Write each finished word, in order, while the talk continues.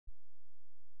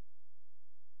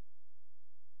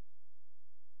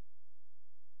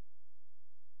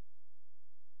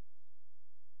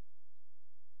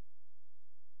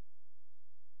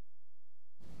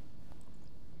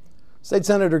State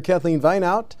Senator Kathleen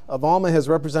Vinehout of Alma has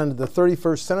represented the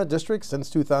 31st Senate District since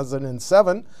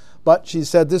 2007, but she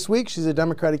said this week she's a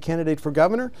Democratic candidate for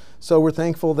governor, so we're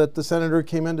thankful that the senator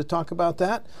came in to talk about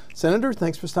that. Senator,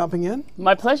 thanks for stopping in.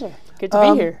 My pleasure. Good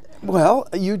to be here. Well,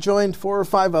 you joined 4 or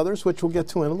 5 others, which we'll get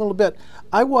to in a little bit.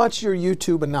 I watched your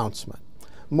YouTube announcement.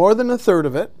 More than a third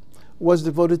of it was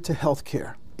devoted to health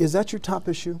care. Is that your top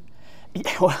issue?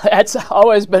 Yeah, well, that's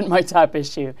always been my top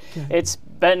issue. Okay. It's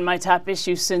been my top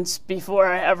issue since before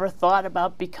I ever thought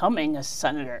about becoming a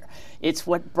senator. It's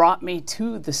what brought me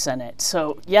to the Senate.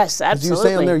 So, yes, absolutely. You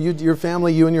say on there, your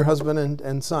family, you and your husband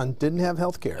and son, didn't have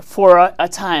health care. For a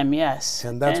time, yes.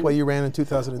 And that's why you ran in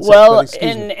 2006. Well,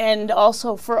 and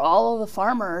also for all of the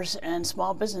farmers and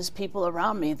small business people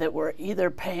around me that were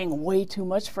either paying way too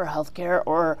much for health care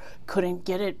or couldn't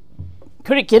get it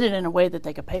in a way that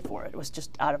they could pay for it. It was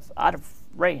just out of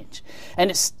range.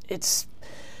 And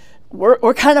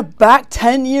we're kind of back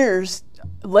 10 years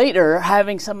later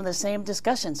having some of the same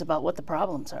discussions about what the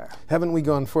problems are. Haven't we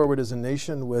gone forward as a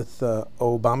nation with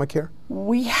Obamacare?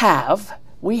 We have.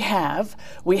 We have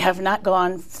not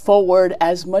gone forward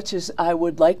as much as I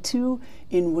would like to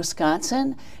in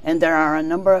Wisconsin, and there are a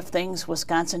number of things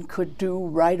Wisconsin could do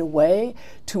right away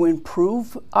to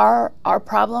improve our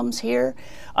problems here,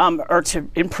 or to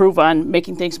improve on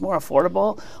making things more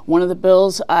affordable. One of the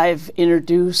bills I've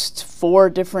introduced 4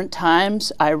 different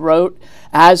times, I wrote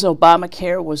as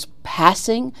Obamacare was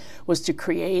passing, was to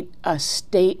create a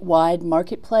statewide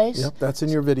marketplace. Yep, that's in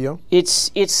your video.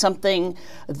 It's something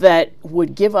that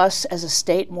would give us as a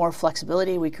state more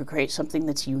flexibility. We could create something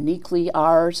that's uniquely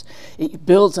ours. It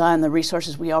builds on the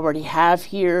resources we already have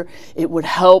here. It would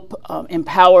help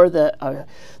empower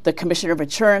the Commissioner of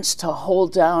Insurance to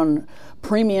hold down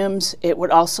premiums. It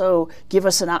would also give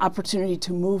us an opportunity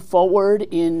to move forward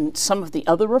in some of the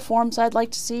other reforms I'd like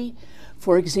to see.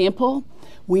 For example,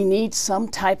 we need some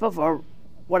type of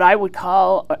what I would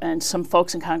call, and some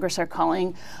folks in Congress are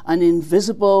calling, an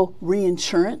invisible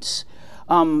reinsurance.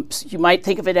 You might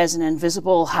think of it as an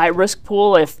invisible high-risk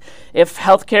pool. If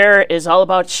healthcare is all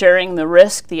about sharing the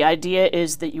risk, the idea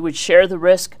is that you would share the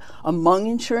risk among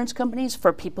insurance companies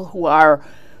for people who are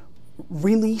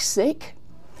really sick.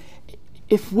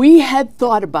 If we had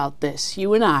thought about this,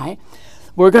 you and I,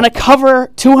 we're going to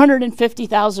cover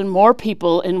 250,000 more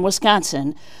people in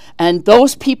Wisconsin, and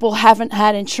those people haven't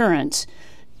had insurance.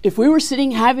 If we were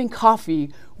sitting having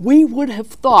coffee, we would have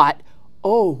thought,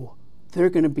 oh, they're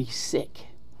going to be sick.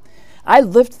 I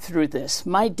lived through this.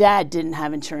 My dad didn't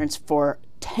have insurance for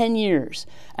 10 years,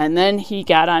 and then he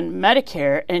got on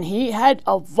Medicare, and he had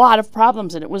a lot of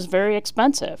problems, and it was very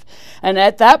expensive. And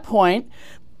at that point,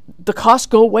 the costs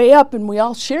go way up, and we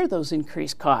all share those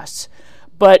increased costs.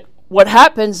 But what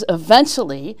happens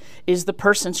eventually is the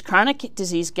person's chronic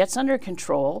disease gets under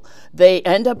control. They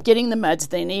end up getting the meds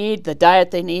they need, the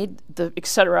diet they need, et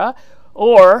cetera.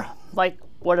 Or, like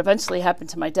what eventually happened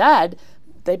to my dad,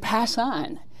 they pass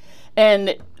on.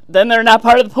 And then they're not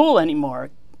part of the pool anymore.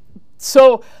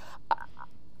 So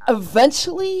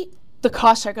eventually, the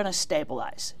costs are going to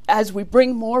stabilize. As we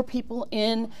bring more people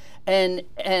in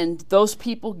and those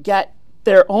people get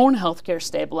their own healthcare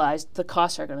stabilized, the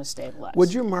costs are going to stabilize.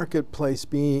 Would your marketplace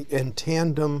be in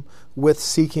tandem with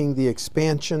seeking the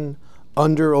expansion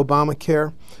under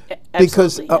Obamacare?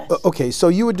 Because, yes. Okay, so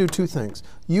you would do 2 things.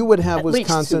 You would have At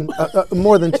Wisconsin,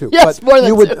 more than 2. Yes, but more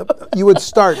than 2. You would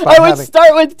start by I would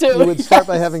start with 2. You would start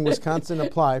by having Wisconsin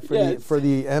apply for Yes.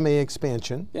 the MA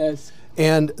expansion. Yes.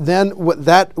 And then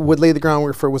that would lay the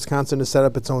groundwork for Wisconsin to set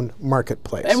up its own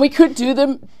marketplace. And we could do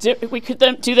them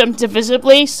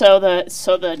divisibly, so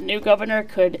the new governor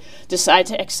could decide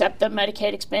to accept the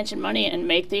Medicaid expansion money and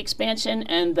make the expansion,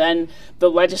 and then the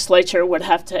legislature would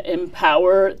have to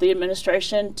empower the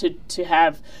administration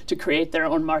to create their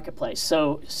own marketplace.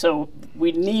 So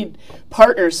we need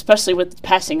partners, especially with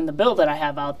passing the bill that I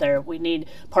have out there. We need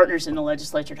partners in the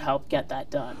legislature to help get that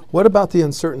done. What about the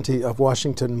uncertainty of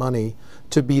Washington money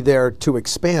to be there to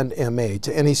expand MA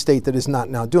to any state that is not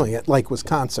now doing it, like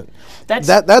Wisconsin?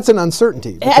 That's an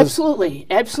uncertainty. Absolutely.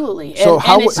 So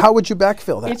how would you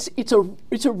backfill that?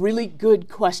 It's a really good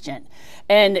question.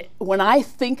 And when I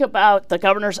think about the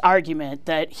governor's argument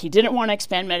that he didn't want to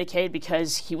expand Medicaid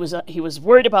because he was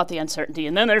worried about the uncertainty,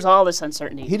 and then there's all this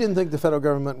uncertainty. He didn't think the federal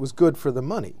government was good for the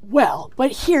money. Well,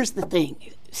 but here's the thing,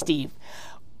 Steve.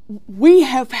 We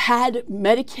have had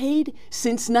Medicaid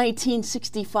since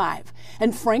 1965.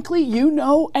 And frankly,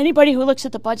 anybody who looks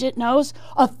at the budget knows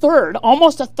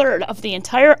almost a third of the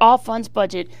entire all funds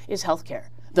budget is healthcare.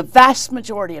 The vast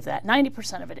majority of that,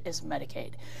 90% of it, is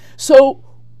Medicaid. So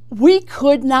we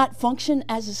could not function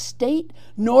as a state,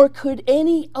 nor could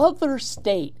any other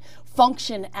state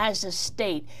function as a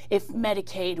state if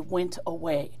Medicaid went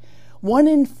away. 1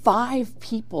 in 5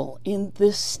 people in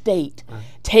this state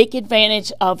take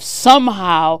advantage of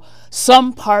somehow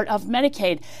some part of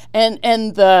Medicaid, and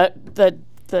the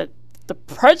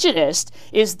prejudice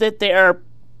is that they are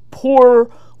poor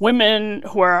women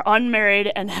who are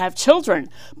unmarried and have children.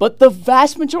 But the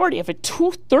vast majority of it,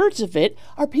 2/3 of it,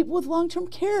 are people with long-term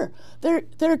care.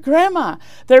 They're grandma.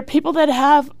 They're people that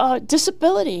have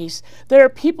disabilities. There are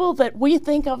people that we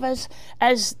think of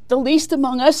as the least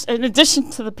among us, in addition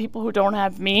to the people who don't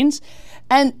have means.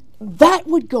 And that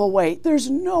would go away. There's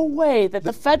no way that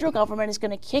the federal government is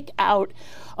going to kick out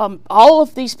all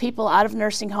of these people out of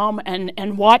nursing home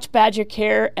and watch Badger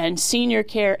care and senior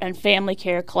care and family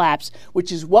care collapse,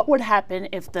 which is what would happen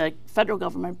if the federal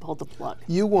government pulled the plug.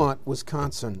 You want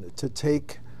Wisconsin to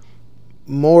take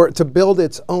more, to build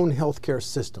its own healthcare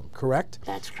system, correct?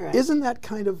 That's correct. Isn't that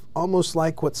kind of almost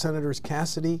like what Senators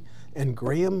Cassidy and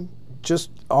Graham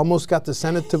just almost got the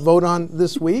Senate to vote on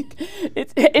this week?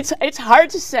 It's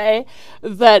hard to say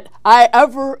that I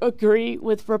ever agree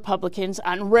with Republicans.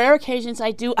 On rare occasions, I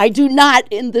do. I do not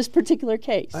in this particular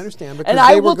case. I understand, and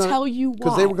I will tell you why.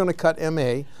 Because they were going to cut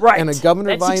MA, right? And a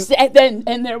Governor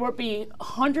and there would be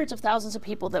hundreds of thousands of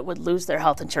people that would lose their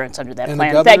health insurance under that and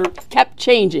plan. That kept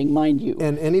changing, mind you.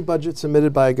 And any budget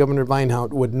submitted by Governor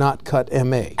Vinehout would not cut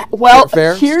MA. Well,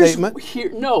 fair statement.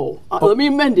 Let me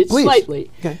amend it slightly,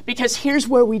 because here's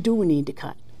where we do need to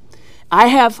cut. I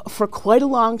have, for quite a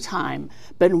long time,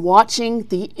 been watching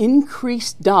the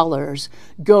increased dollars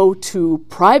go to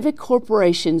private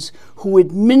corporations who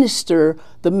administer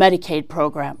the Medicaid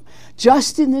program.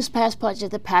 Just in this past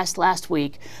budget that passed last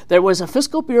week, there was a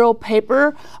Fiscal Bureau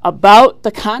paper about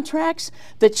the contracts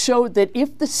that showed that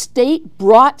if the state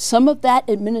brought some of that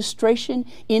administration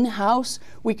in-house,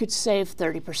 we could save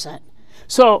 30%.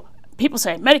 So people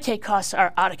say Medicaid costs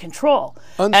are out of control.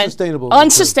 Unsustainable.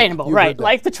 Unsustainable, right.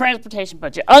 Like the transportation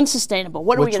budget. Unsustainable.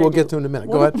 What are we going to do? Which we'll get to in a minute.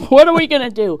 Go ahead. What are we going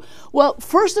to do? Well,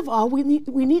 first of all, we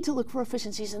need to look for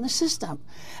efficiencies in the system.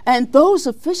 And those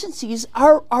efficiencies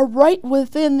are right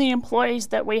within the employees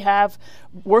that we have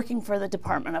working for the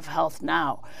Department of Health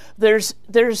now. There's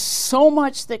so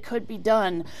much that could be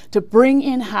done to bring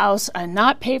in-house and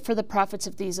not pay for the profits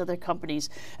of these other companies.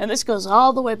 And this goes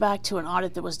all the way back to an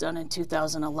audit that was done in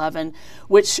 2011,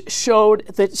 which showed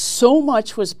that so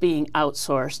much was being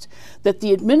outsourced that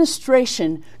the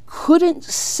administration couldn't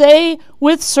say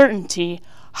with certainty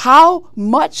how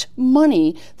much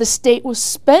money the state was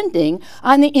spending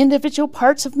on the individual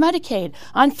parts of Medicaid,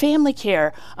 on family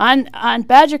care, on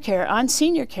Badger care, on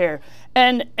senior care.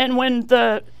 And when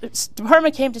the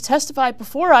department came to testify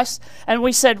before us and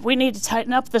we said, we need to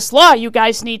tighten up this law, you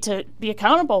guys need to be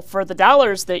accountable for the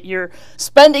dollars that you're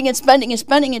spending and spending and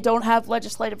spending and don't have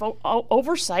legislative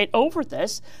oversight over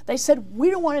this, they said, we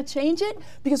don't want to change it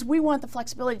because we want the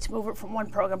flexibility to move it from one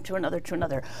program to another to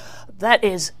another. That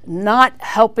is not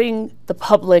helping the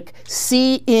public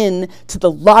see in to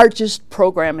the largest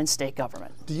program in state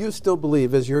government. Do you still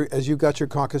believe, as you got your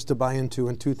caucus to buy into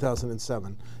in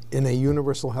 2007, in a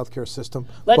universal healthcare system,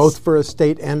 both for a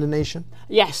state and a nation?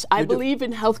 Yes, I believe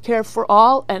in healthcare for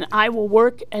all, and I will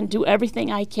work and do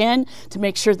everything I can to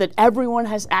make sure that everyone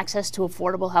has access to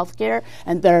affordable healthcare,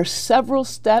 and there are several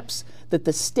steps that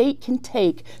the state can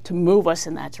take to move us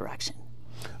in that direction.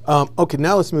 Okay,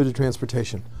 now let's move to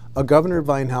transportation. A Governor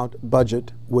Vinehout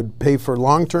budget would pay for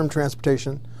long-term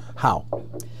transportation. How?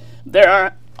 There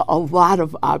are a lot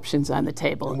of options on the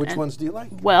table. And which ones do you like?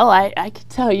 Well, I can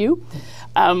tell you.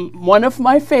 One of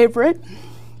my favorite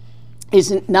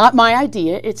is not my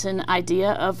idea. It's an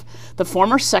idea of the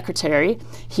former secretary.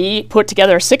 He put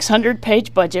together a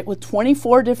 600-page budget with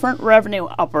 24 different revenue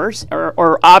uppers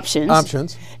or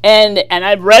options. And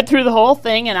I've read through the whole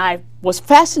thing, and I was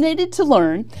fascinated to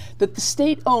learn that the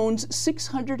state owns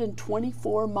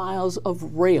 624 miles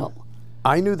of rail.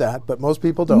 I knew that, but most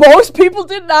people don't. Most people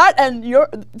did not, and your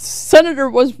senator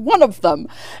was one of them.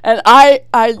 And I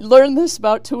learned this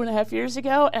about 2.5 years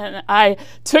ago, and I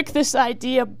took this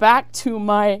idea back to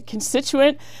my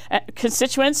constituents,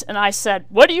 and I said,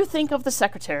 what do you think of the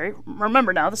secretary?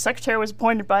 Remember now, the secretary was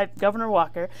appointed by Governor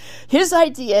Walker. His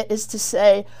idea is to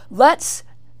say, let's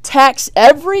tax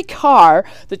every car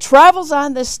that travels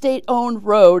on this state-owned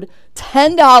road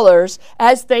 $10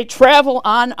 as they travel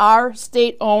on our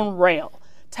state-owned rail.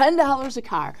 $10 a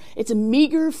car. It's a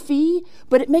meager fee,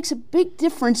 but it makes a big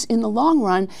difference in the long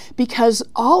run because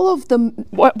all of the,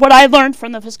 what I learned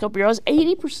from the Fiscal Bureau is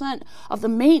 80% of the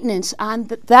maintenance on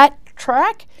that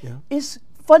track is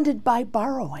funded by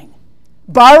borrowing.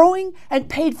 Borrowing and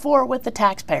paid for with the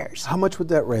taxpayers. How much would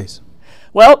that raise?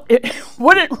 Well, it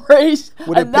wouldn't raise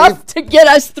enough to get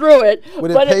us through it.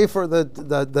 Would it pay for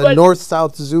the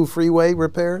north-south zoo freeway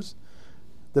repairs?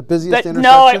 The busiest intersection?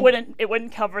 No, it wouldn't. It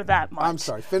wouldn't cover that much. I'm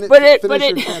sorry. Finish your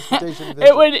transportation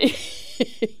vision.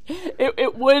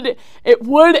 It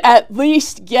would at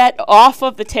least get off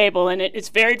of the table, and it's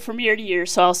varied from year to year.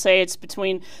 So I'll say it's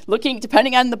between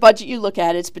depending on the budget you look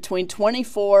at, it's between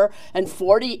 $24 and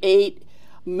 $48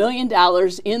 million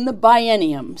in the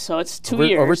biennium. So it's 2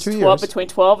 years. Over 2 years. Between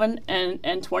 12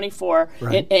 and 24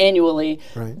 annually.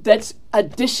 Right. That's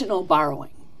additional borrowing.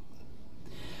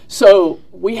 So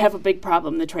we have a big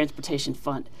problem in the transportation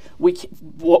fund. We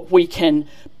can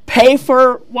pay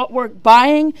for what we're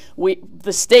buying.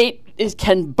 The state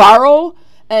can borrow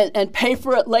and pay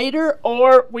for it later,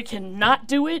 or we can not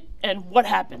do it. And what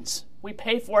happens? We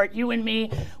pay for it, you and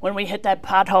me, when we hit that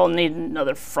pothole and need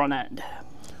another front end.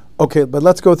 Okay, but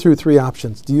let's go through 3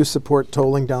 options. Do you support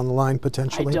tolling down the line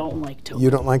potentially? I don't like tolling. You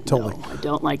don't like tolling? No, I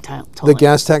don't like tolling. The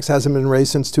gas tax hasn't been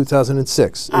raised since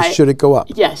 2006. Should it go up?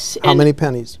 Yes. How many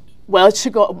pennies? Well, it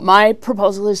should go. My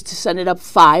proposal is to send it up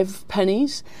 5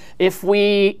 pennies. If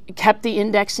we kept the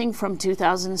indexing from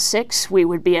 2006, we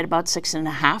would be at about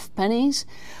 6.5 pennies.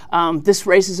 This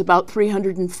raises about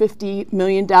 $350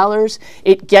 million.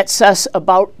 It gets us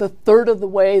about the third of the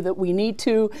way that we need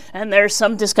to, and there's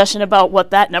some discussion about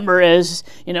what that number is.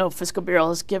 You know, Fiscal Bureau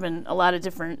has given a lot of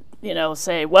different,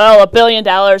 say, well, $1 billion.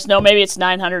 No, maybe it's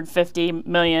 $950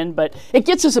 million, but it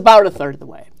gets us about a third of the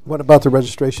way. What about the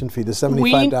registration fee, the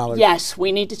 $75? Yes,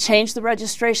 we need to change the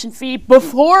registration fee.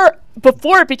 Before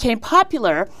it became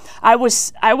popular, I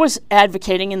was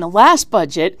advocating in the last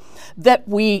budget that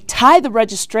we tie the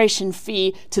registration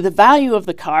fee to the value of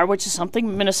the car, which is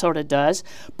something Minnesota does,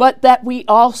 but that we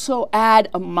also add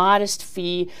a modest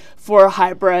fee for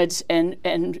hybrids and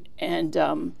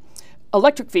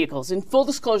electric vehicles. In full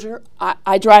disclosure,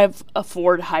 I drive a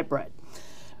Ford hybrid.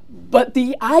 But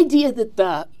the idea that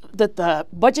the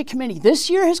Budget Committee this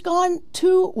year has gone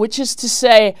to, which is to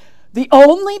say the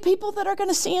only people that are going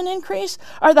to see an increase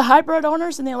are the hybrid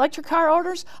owners and the electric car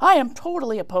owners, I am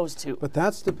totally opposed to. But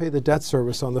that's to pay the debt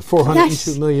service on the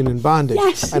 $402 million in bonding.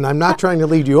 Yes. And I'm not trying to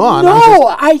lead you on.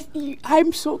 No,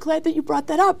 I'm so glad that you brought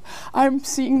that up. I'm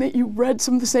seeing that you read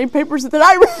some of the same papers that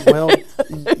I read. Well,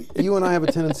 you and I have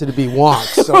a tendency to be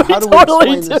wonks. So how do we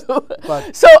totally explain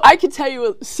this? So I can tell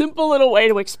you a simple little way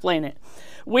to explain it.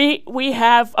 We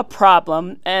have a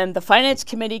problem, and the Finance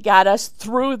Committee got us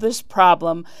through this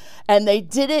problem, and they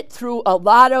did it through a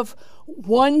lot of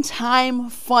one-time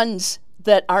funds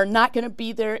that are not going to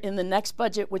be there in the next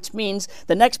budget, which means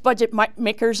the next budget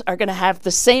makers are going to have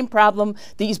the same problem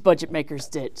these budget makers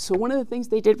did. So one of the things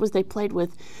they did was they played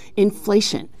with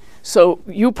inflation. So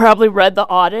you probably read the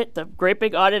audit, the great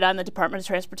big audit on the Department of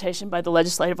Transportation by the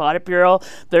Legislative Audit Bureau.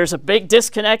 There's a big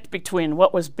disconnect between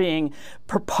what was being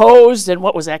proposed and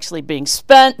what was actually being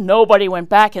spent. Nobody went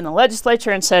back in the legislature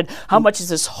and said, how much is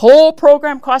this whole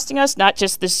program costing us, not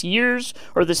just this year's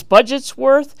or this budget's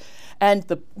worth? And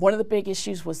one of the big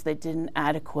issues was they didn't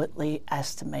adequately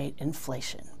estimate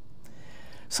inflation.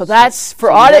 So that's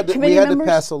for audit committee members. We had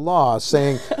to pass a law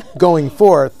saying, going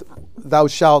forth, thou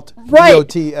shalt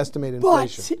DOT estimate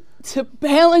inflation. But to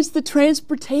balance the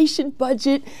transportation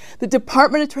budget, the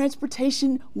Department of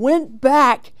Transportation went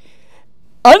back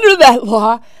under that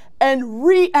law and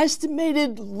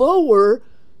re-estimated lower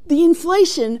the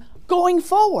inflation going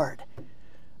forward.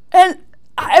 And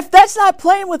if that's not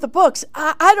playing with the books,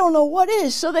 I don't know what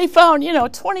is. So they found,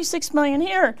 $26 million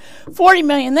here, $40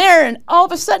 million there, and all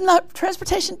of a sudden the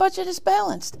transportation budget is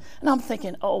balanced. And I'm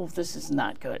thinking, oh, this is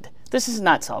not good. This is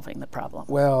not solving the problem.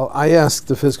 Well, I asked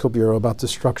the Fiscal Bureau about the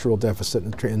structural deficit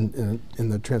in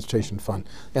the transportation fund,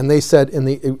 and they said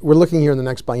we're looking here in the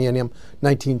next biennium,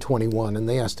 1921, and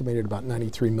they estimated about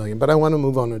 $93 million. But I want to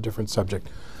move on to a different subject.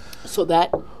 So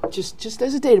that just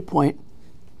as a data point.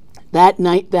 That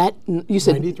you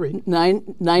said 93. No,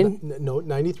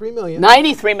 93 million.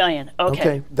 93 million.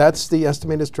 Okay. That's the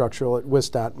estimated structural at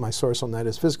WisDOT. My source on that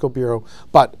is Fiscal Bureau.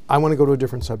 But I want to go to a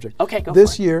different subject. Okay, go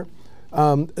this for it. year,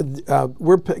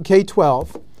 we're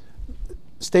K-12.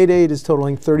 State aid is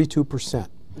totaling 32%.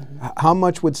 Mm-hmm. How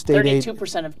much would state aid?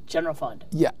 32% of general fund.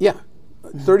 Yeah,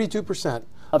 32%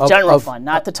 of general fund,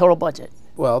 not the total budget.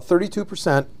 Well,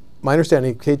 32%. My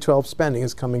understanding, K-12 spending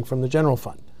is coming from the general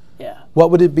fund. Yeah. What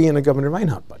would it be in a Governor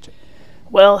Vinehout budget?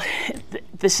 Well,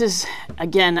 this is,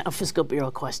 again, a Fiscal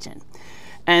Bureau question.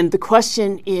 And the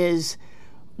question is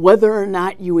whether or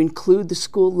not you include the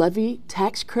school levy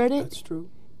tax credit. That's true.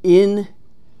 In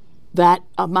that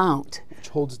amount. Which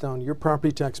holds down your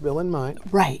property tax bill and mine.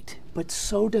 Right. But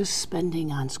so does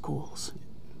spending on schools.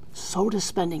 So does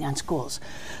spending on schools.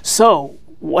 So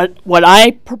what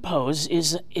I propose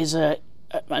is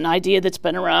an idea that's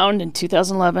been around in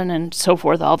 2011 and so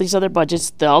forth, all these other budgets,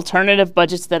 the alternative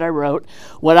budgets that I wrote.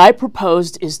 What I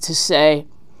proposed is to say,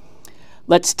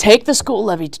 let's take the school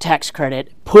levy tax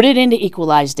credit, put it into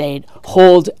equalized aid,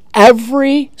 hold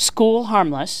every school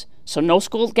harmless, so no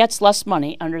school gets less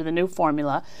money under the new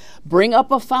formula, bring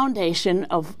up a foundation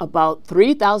of about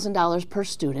 $3,000 per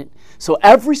student, so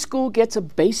every school gets a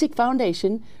basic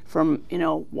foundation from,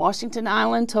 Washington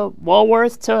Island to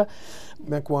Walworth to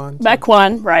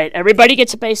Mequon, right. Everybody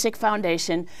gets a basic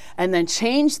foundation, and then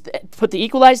put the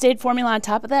equalized aid formula on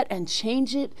top of that and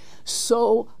change it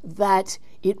so that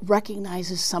it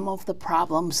recognizes some of the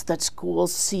problems that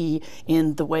schools see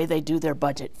in the way they do their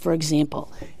budget. For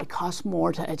example, it costs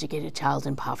more to educate a child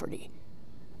in poverty.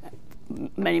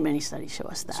 Many, many studies show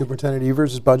us that. Superintendent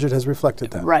Evers' budget has reflected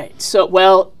that. Right. So,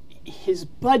 well, his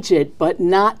budget, but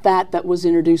not that was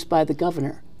introduced by the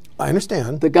governor. I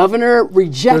understand. The governor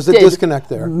rejected. There's a disconnect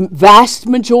there. Vast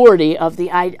majority of the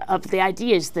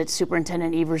ideas that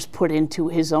Superintendent Evers put into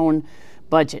his own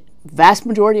budget. Vast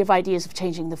majority of ideas of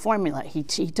changing the formula. He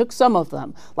took some of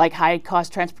them, like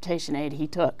high-cost transportation aid. He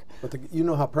took. But you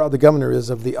know how proud the governor is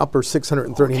of the upper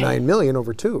 $639 million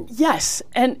over two. Yes,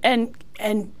 and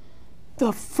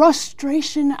the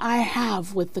frustration I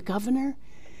have with the governor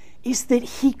is that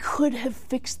he could have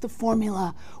fixed the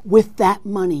formula with that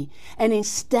money. And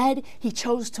instead, he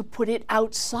chose to put it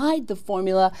outside the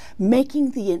formula, making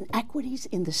the inequities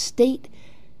in the state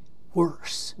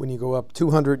worse. When you go up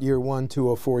 200 year one,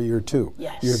 204 year two,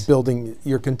 yes.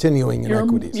 you're continuing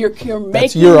inequities.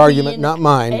 That's your argument, not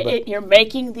mine. You're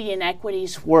making the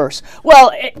inequities worse.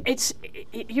 Well,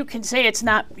 you can say it's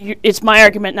my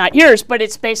argument, not yours, but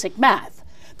it's basic math.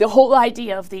 The whole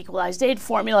idea of the equalized aid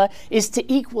formula is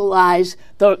to equalize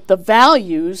the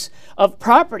values of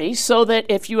property so that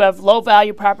if you have low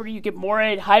value property, you get more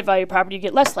aid, high value property, you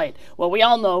get less aid. Well, we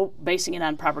all know basing it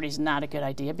on property is not a good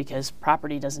idea because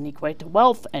property doesn't equate to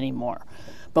wealth anymore.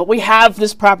 But we have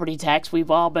this property tax. We've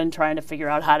all been trying to figure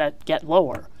out how to get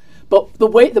lower. But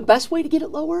the best way to get it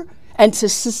lower and to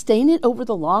sustain it over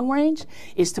the long range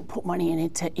is to put money in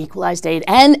it to equalized aid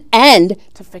and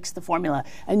to fix the formula.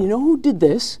 And you know who did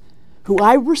this? Who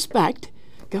I respect?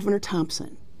 Governor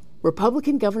Thompson.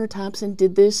 Republican Governor Thompson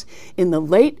did this in the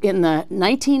later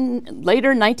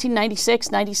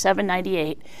 1996, 97,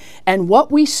 98. And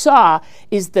what we saw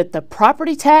is that the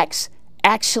property tax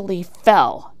actually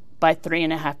fell by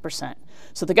 3.5%.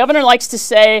 So the governor likes to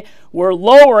say we're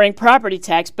lowering property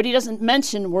tax, but he doesn't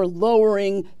mention we're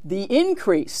lowering the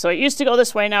increase. So it used to go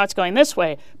this way, now it's going this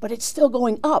way, but it's still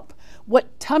going up.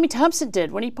 What Tommy Thompson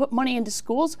did when he put money into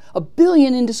schools, $1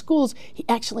 billion into schools, he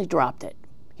actually dropped it.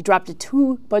 He dropped it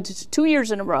 2 years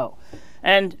in a row.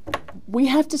 And we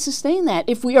have to sustain that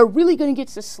if we are really going to get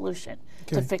to the solution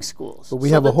to fix schools. But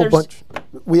we have a whole bunch.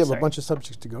 We have a bunch of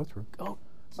subjects to go through.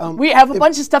 We have a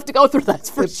bunch of stuff to go through, that's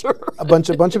for sure. A bunch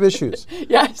of issues.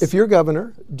 Yes. If you're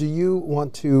governor, do you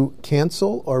want to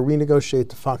cancel or renegotiate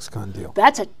the Foxconn deal?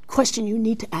 That's a question you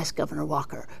need to ask Governor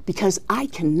Walker, because I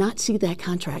cannot see that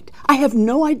contract. I have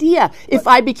no idea if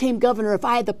I became governor, if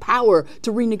I had the power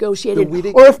to renegotiate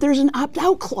it, or if there's an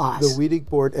opt-out clause. The WEDIC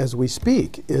board, as we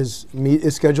speak, is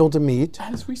scheduled to meet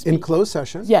in closed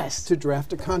session to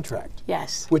draft a contract,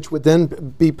 which would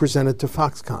then be presented to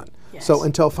Foxconn. Yes. So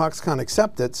until Foxconn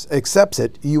accepts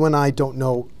it, you and I don't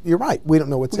know. You're right. We don't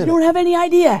know what's in it. We don't have any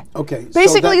idea. Okay.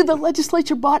 Basically, the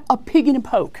legislature bought a pig in a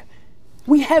poke.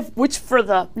 We have, which for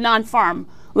the non-farm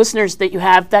listeners that you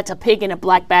have, that's a pig in a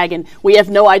black bag, and we have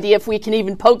no idea if we can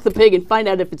even poke the pig and find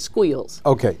out if it squeals.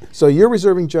 Okay. So you're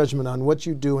reserving judgment on what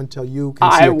you do until you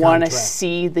can see a contract. I want to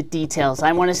see the details.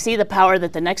 I want to see the power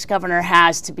that the next governor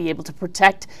has to be able to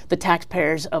protect the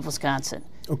taxpayers of Wisconsin.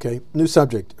 Okay, new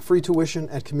subject: free tuition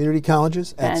at community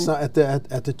colleges at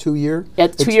the 2-year.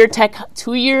 At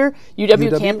 2-year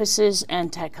UW campuses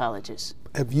and tech colleges.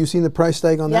 Have you seen the price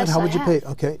tag on that? How would you pay?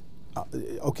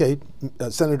 Okay,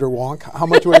 Senator Wonk, how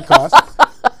much would it cost?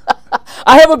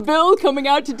 I have a bill coming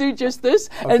out to do just this,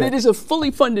 and it is a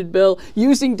fully funded bill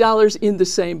using dollars in the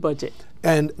same budget.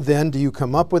 And then do you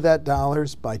come up with that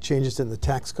dollars by changes in the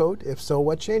tax code? If so,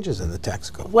 what changes in the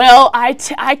tax code? Well, I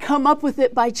come up with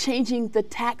it by changing the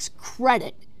tax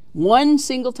credit. One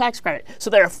single tax credit. So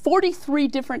there are 43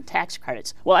 different tax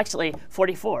credits. Well, actually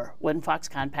 44 when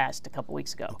Foxconn passed a couple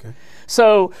weeks ago. Okay.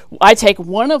 So I take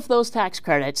one of those tax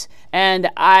credits and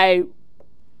I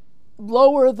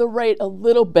lower the rate a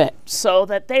little bit so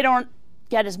that they don't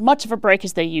get as much of a break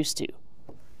as they used to.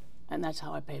 And that's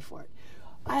how I pay for it.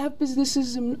 I have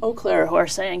businesses in Eau Claire who are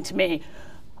saying to me,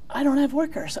 I don't have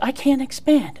workers. I can't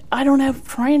expand. I don't have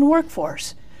trained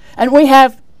workforce. And we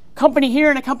have company here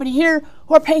and a company here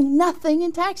who are paying nothing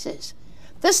in taxes.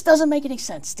 This doesn't make any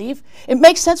sense, Steve. It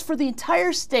makes sense for the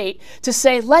entire state to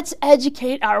say, let's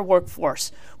educate our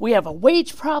workforce. We have a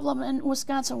wage problem in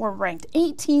Wisconsin. We're ranked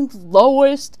 18th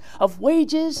lowest of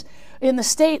wages in the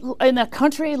state, in the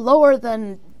country, lower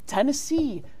than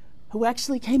Tennessee, who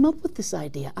actually came up with this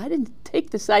idea. I didn't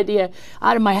take this idea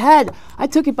out of my head. I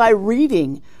took it by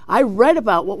reading. I read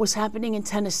about what was happening in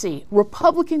Tennessee.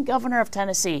 Republican governor of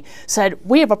Tennessee said,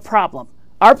 we have a problem.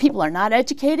 Our people are not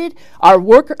educated,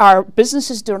 our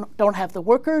businesses don't have the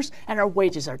workers, and our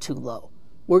wages are too low.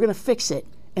 We're going to fix it.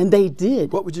 And they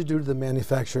did. What would you do to the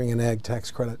manufacturing and ag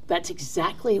tax credit? That's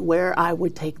exactly where I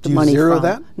would take the money from. Do you zero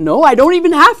that? No, I don't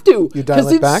even have to. You dial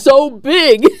it back? Because it's so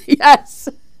big. Yes.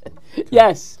 Okay.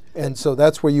 Yes. And so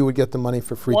that's where you would get the money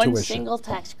for free tuition. One single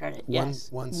tax credit,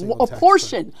 yes. One single tax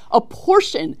credit. A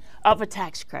portion of a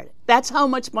tax credit. That's how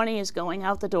much money is going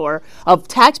out the door, of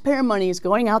taxpayer money is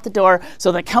going out the door,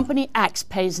 so that Company X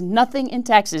pays nothing in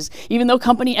taxes, even though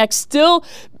Company X still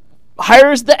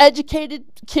hires the educated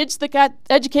kids that got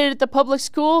educated at the public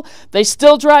school. They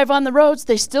still drive on the roads.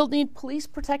 They still need police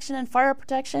protection and fire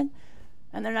protection,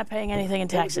 and they're not paying anything in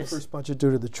taxes. What would the first budget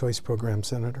do to the choice program,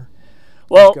 Senator?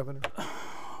 Well, Governor?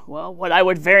 Well, what I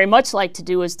would very much like to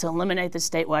do is to eliminate the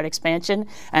statewide expansion,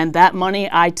 and that money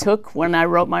I took when I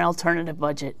wrote my alternative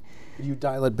budget. You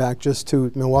dial it back just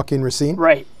to Milwaukee and Racine?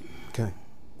 Right. Okay.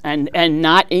 And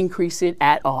not increase it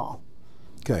at all.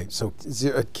 Okay, so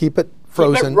keep it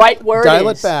frozen. Keep it right where dial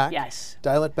it it is. back. Yes.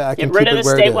 Dial it back Get and rid keep of it the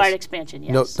where it is. statewide expansion,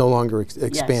 yes. No longer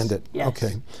expand it. Yes.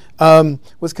 Okay.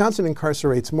 Wisconsin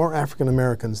incarcerates more African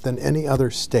Americans than any other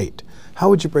state. How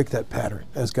would you break that pattern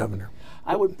as governor?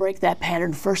 I would break that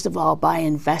pattern, first of all, by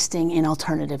investing in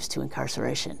alternatives to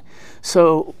incarceration.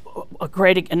 So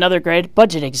another great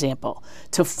budget example,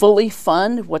 to fully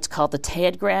fund what's called the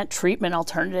TAD grant, Treatment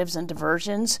Alternatives and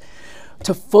Diversions,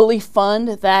 to fully fund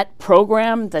that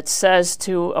program that says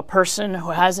to a person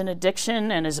who has an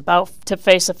addiction and is about to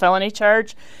face a felony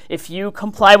charge, if you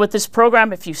comply with this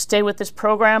program, if you stay with this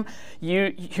program,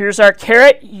 here's our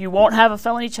carrot, you won't have a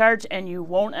felony charge and you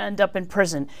won't end up in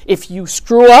prison. If you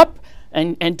screw up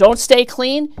and don't stay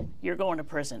clean, you're going to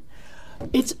prison.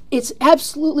 It's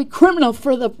absolutely criminal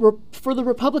for the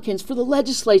Republicans, for the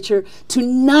legislature, to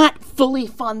not fully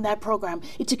fund that program.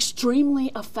 It's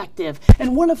extremely effective.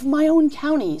 And one of my own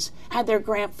counties had their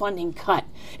grant funding cut.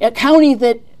 A county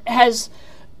that has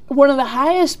one of the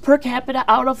highest per capita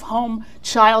out-of-home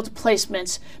child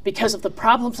placements because of the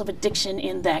problems of addiction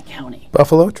in that county.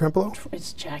 Buffalo, Trempealeau?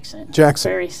 It's Jackson. Jackson.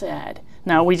 Very sad.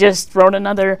 Now, we just wrote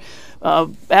another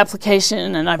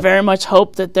application, and I very much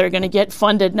hope that they're going to get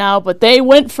funded now, but they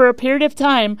went for a period of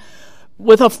time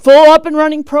with a full up and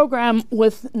running program when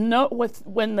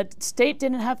the state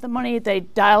didn't have the money, they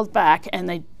dialed back, and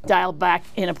they dialed back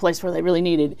in a place where they really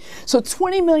needed. So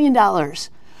 $20 million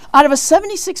out of a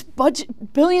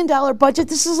 $76 billion budget.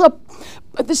 This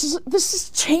is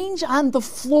change on the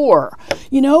floor.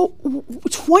 You know,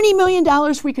 $20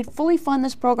 million, we could fully fund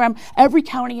this program, every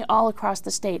county all across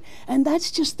the state. And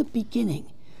that's just the beginning.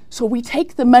 So we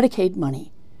take the Medicaid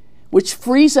money, which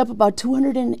frees up about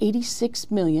 $286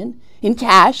 million in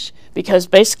cash, because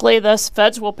basically the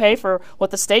feds will pay for what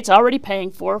the state's already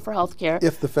paying for health care.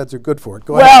 If the feds are good for it.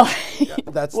 Go ahead. Yeah,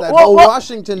 that's that whole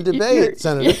Washington debate,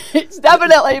 Senator. It's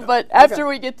definitely, but after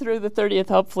we get through the 30th,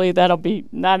 hopefully that'll be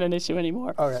not an issue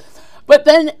anymore. All right. But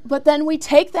then we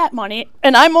take that money,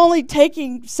 and I'm only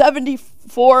taking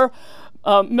 74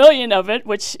 million of it,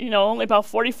 which, you know, only about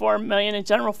 44 million in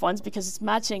general funds because it's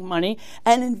matching money,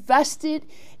 and invest it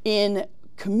in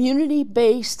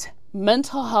community-based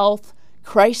mental health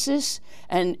crisis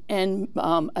and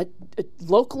a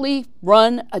locally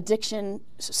run addiction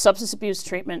substance abuse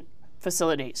treatment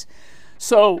facilities.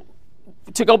 So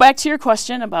to go back to your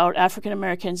question about African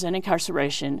Americans and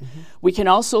incarceration, we can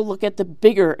also look at the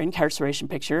bigger incarceration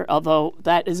picture, although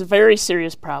that is a very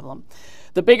serious problem.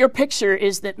 The bigger picture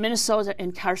is that Minnesota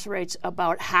incarcerates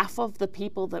about half of the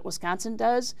people that Wisconsin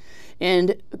does,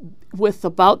 and with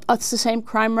about the same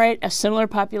crime rate, a similar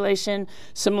population,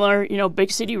 similar, you know,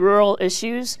 big city rural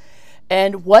issues.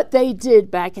 And what they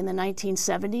did back in the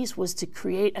 1970s was to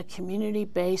create a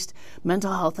community-based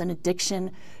mental health and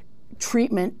addiction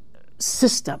treatment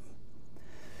system.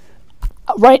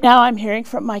 Right now I'm hearing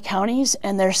from my counties,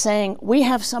 and they're saying, we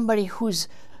have somebody who's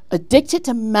addicted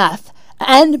to meth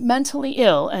and mentally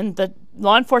ill, and the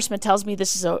law enforcement tells me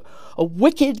this is a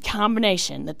wicked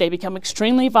combination, that they become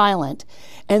extremely violent,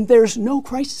 and there's no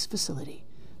crisis facility.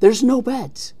 There's no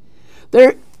beds.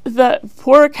 The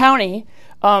poor county,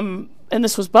 and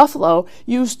this was Buffalo,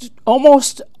 used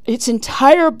almost its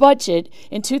entire budget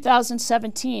in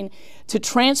 2017 to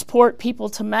transport people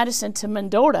to Madison to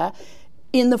Mendota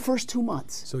in the first 2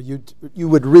 months. So you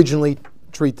would originally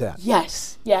treat that?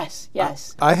 Yes, yes,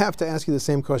 yes. I have to ask you the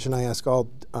same question I ask all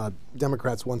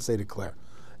Democrats once they declare.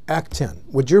 Act 10,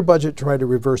 would your budget try to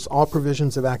reverse all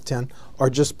provisions of Act 10 or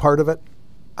just part of it?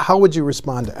 How would you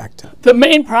respond to Act 10? The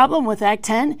main problem with Act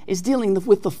 10 is dealing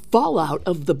with the fallout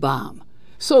of the bomb.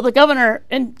 So the governor,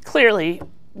 and clearly,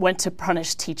 went to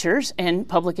punish teachers and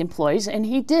public employees, and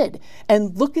he did.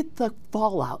 And look at the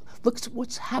fallout. Look at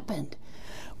what's happened.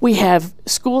 We have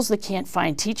schools that can't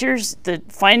find teachers.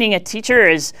 Finding a teacher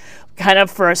is kind of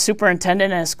for a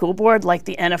superintendent and a school board like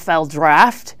the NFL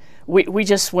draft. We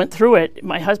just went through it.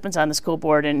 My husband's on the school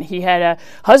board, and he had a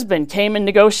husband came and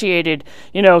negotiated,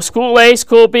 school A,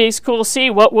 school B, school C,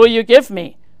 what will you give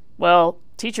me? Well,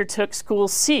 teacher took school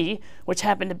C, which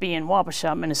happened to be in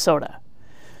Wabasha, Minnesota.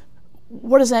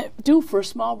 What does that do for a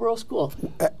small rural school?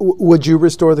 Would you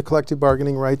restore the collective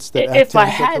bargaining rights that Act 10 if I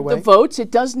took had away? the votes, it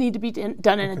does need to be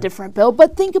done in a different bill.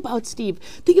 But think about, Steve,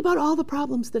 think about all the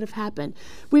problems that have happened.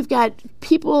 We've got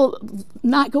people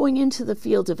not going into the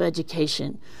field of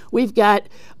education. We've got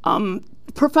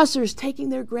professors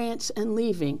taking their grants and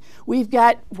leaving. We're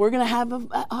going to have an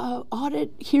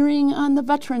audit hearing on the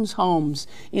veterans' homes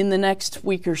in the next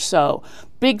week or so.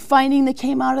 Big finding that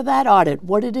came out of that audit.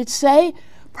 What did it say?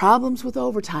 Problems with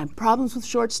overtime, problems with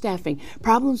short staffing,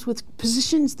 problems with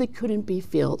positions that couldn't be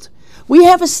filled. We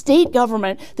have a state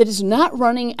government that is not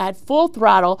running at full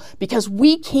throttle because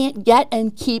we can't get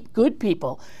and keep good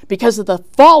people because of the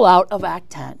fallout of Act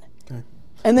 10. Okay.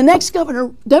 And the next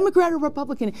governor, Democrat or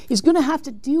Republican, is going to have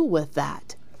to deal with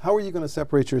that. How are you going to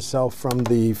separate yourself from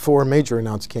the four major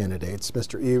announced candidates,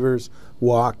 Mr. Evers,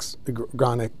 Walks,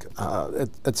 Gronick,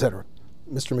 et cetera?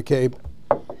 Mr. McCabe?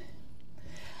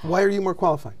 Why are you more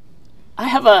qualified? I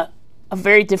have a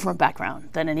very different background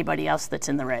than anybody else that's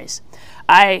in the race.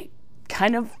 I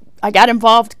got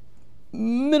involved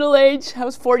middle age. I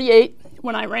was 48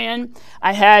 when I ran.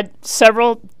 I had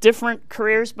several different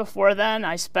careers before then.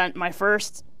 I spent my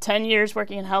first 10 years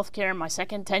working in healthcare, my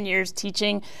second 10 years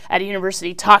teaching at a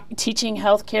university, teaching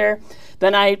healthcare.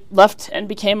 Then I left and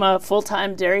became a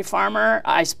full-time dairy farmer.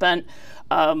 I spent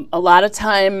a lot of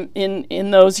time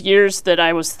in those years that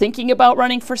I was thinking about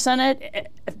running for Senate,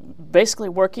 basically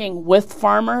working with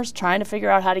farmers, trying to figure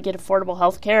out how to get affordable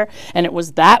health care. And it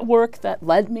was that work that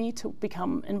led me to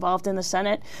become involved in the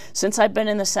Senate. Since I've been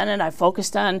in the Senate, I've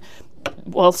focused on,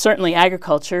 well, certainly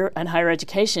agriculture and higher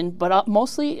education, but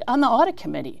mostly on the audit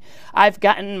committee. I've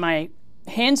gotten my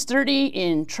hands dirty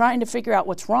in trying to figure out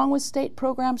what's wrong with state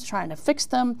programs, trying to fix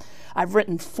them. I've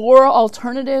written 4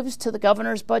 alternatives to the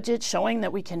governor's budget showing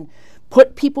that we can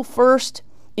put people first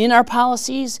in our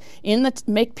policies,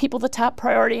 make people the top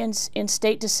priority in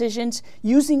state decisions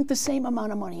using the same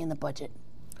amount of money in the budget.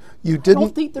 I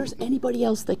don't think there's anybody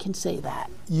else that can say that.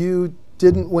 You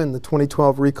didn't win the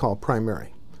 2012 recall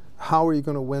primary. How are you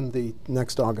going to win the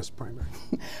next August primary?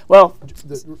 Well,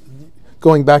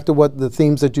 going back to what the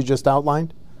themes that you just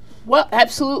outlined? Well,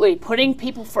 absolutely. Putting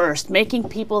people first, making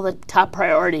people the top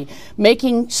priority,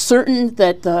 making certain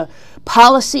that the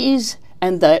policies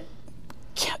and the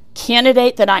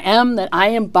candidate that I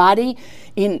embody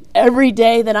in every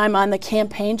day that I'm on the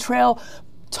campaign trail,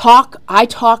 I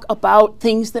talk about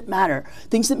things that matter,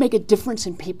 things that make a difference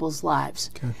in people's lives,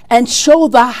 and show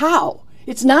the how.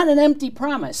 It's not an empty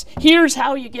promise. Here's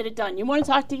how you get it done. You want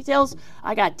to talk details?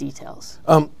 I got details.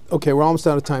 Okay, we're almost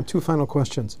out of time. 2 final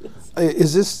questions.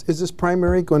 Is this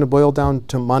primary going to boil down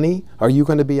to money? Are you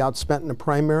going to be outspent in a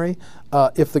primary?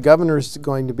 If the governor is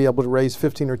going to be able to raise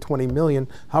 15 or 20 million,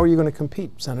 how are you going to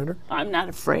compete, Senator? I'm not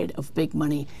afraid of big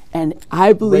money, and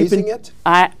I believe raising it.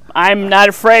 I'm not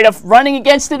afraid of running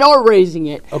against it or raising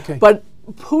it. Okay. But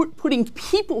putting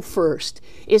people first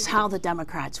is how the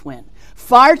Democrats win.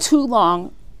 Far too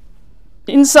long,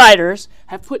 insiders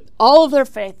have put all of their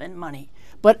faith in money.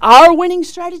 But our winning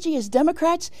strategy as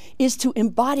Democrats is to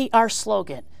embody our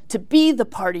slogan, to be the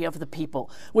party of the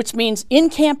people, which means in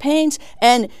campaigns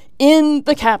and in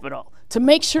the Capitol, to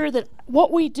make sure that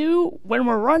what we do when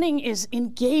we're running is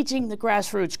engaging the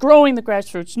grassroots, growing the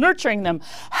grassroots, nurturing them,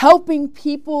 helping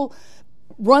people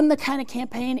run the kind of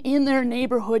campaign in their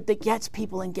neighborhood that gets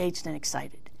people engaged and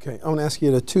excited. Okay, I want to ask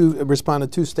you to respond to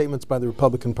 2 statements by the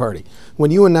Republican Party. When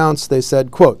you announced, they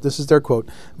said, quote, this is their quote,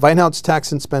 Vinehout's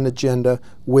tax and spend agenda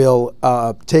will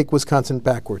take Wisconsin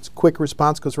backwards. Quick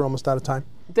response, because we're almost out of time.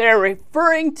 They're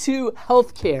referring to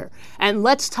health care. And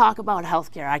let's talk about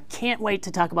health care. I can't wait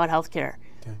to talk about health care.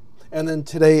 Okay. And then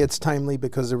today it's timely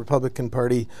because the Republican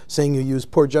Party saying you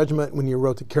used poor judgment when you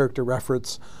wrote the character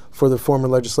reference for the former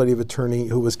legislative attorney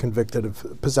who was convicted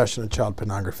of possession of child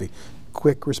pornography.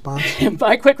 Quick response?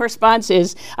 My quick response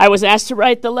is I was asked to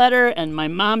write the letter, and my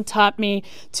mom taught me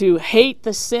to hate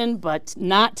the sin but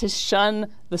not to shun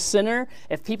the sinner.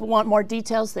 If people want more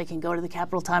details, they can go to the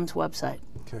Capital Times website.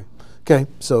 Okay. Okay,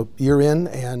 so you're in,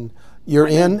 and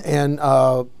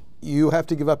you have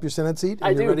to give up your Senate seat,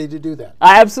 and you're ready to do that.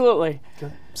 Absolutely.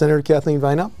 Okay. Senator Kathleen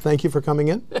Vinehout, thank you for coming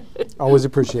in. Always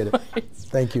appreciate it.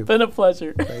 Thank you. Been a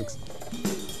pleasure. Thanks.